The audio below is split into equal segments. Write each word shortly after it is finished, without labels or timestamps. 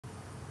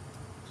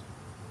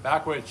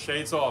Back with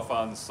Shades Off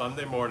on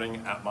Sunday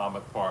morning at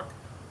Monmouth Park.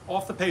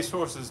 Off the pace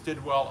horses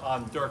did well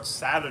on dirt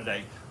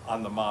Saturday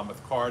on the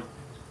Monmouth card.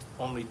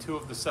 Only 2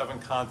 of the 7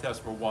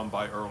 contests were won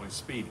by early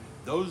speed.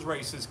 Those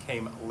races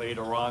came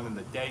later on in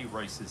the day,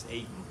 races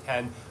 8 and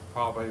 10,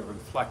 probably a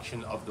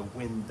reflection of the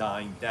wind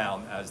dying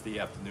down as the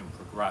afternoon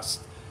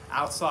progressed.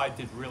 Outside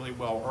did really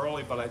well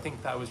early, but I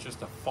think that was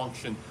just a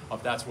function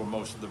of that's where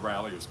most of the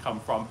ralliers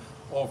come from.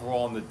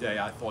 Overall in the day,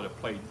 I thought it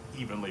played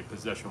evenly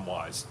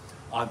position-wise.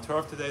 On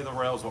turf today, the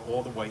rails are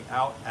all the way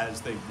out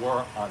as they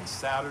were on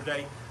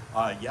Saturday.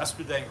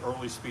 Yesterday,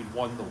 early speed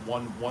won the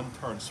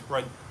one-turn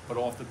sprint, but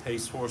off the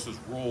pace horses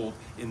ruled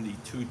in the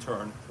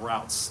 2-turn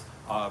routes.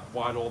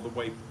 Wide all the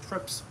way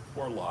trips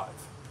were live.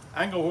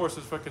 Angle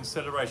horses for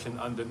consideration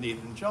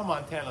underneath. And Joe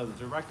Montana,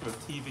 the director of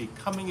TV,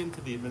 coming into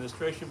the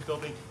administration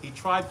building, he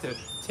tried to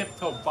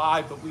tiptoe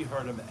by, but we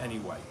heard him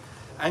anyway.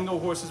 Angle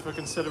horses for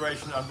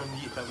consideration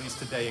underneath, at least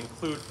today,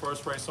 include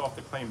first race off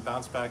the claim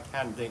bounce back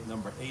candidate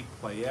number 8,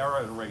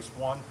 Playera in race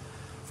 1.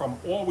 From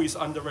always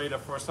underrated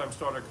first time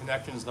starter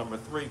connections, number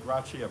 3,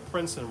 Gracia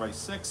Prince in race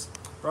 6.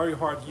 Very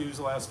hard to use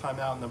last time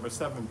out, number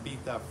 7,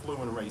 Beat That Flu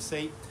in race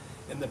 8.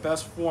 In the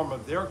best form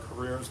of their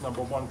careers,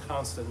 number 1,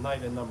 Constant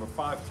Knight, and number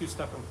 5,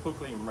 Two-Stepping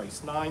Quickly in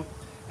race 9.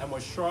 And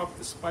was sharp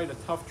despite a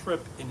tough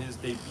trip in his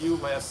debut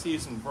last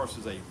season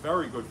versus a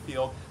very good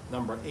field.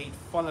 Number 8,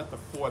 Fun at the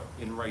Fort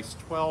in race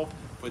 12.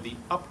 For the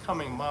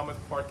upcoming Monmouth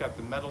Park at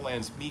the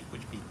Meadowlands meet,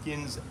 which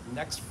begins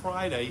next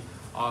Friday,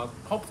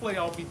 hopefully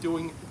I'll be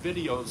doing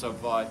videos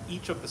of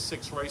each of the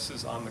 6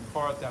 races on the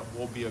card that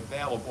will be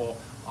available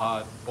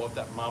both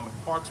at Monmouth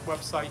Park's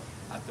website,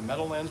 at the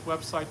Meadowlands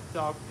website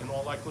in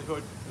all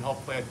likelihood, and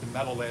hopefully at the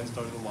Meadowlands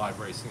during the live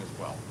racing as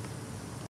well.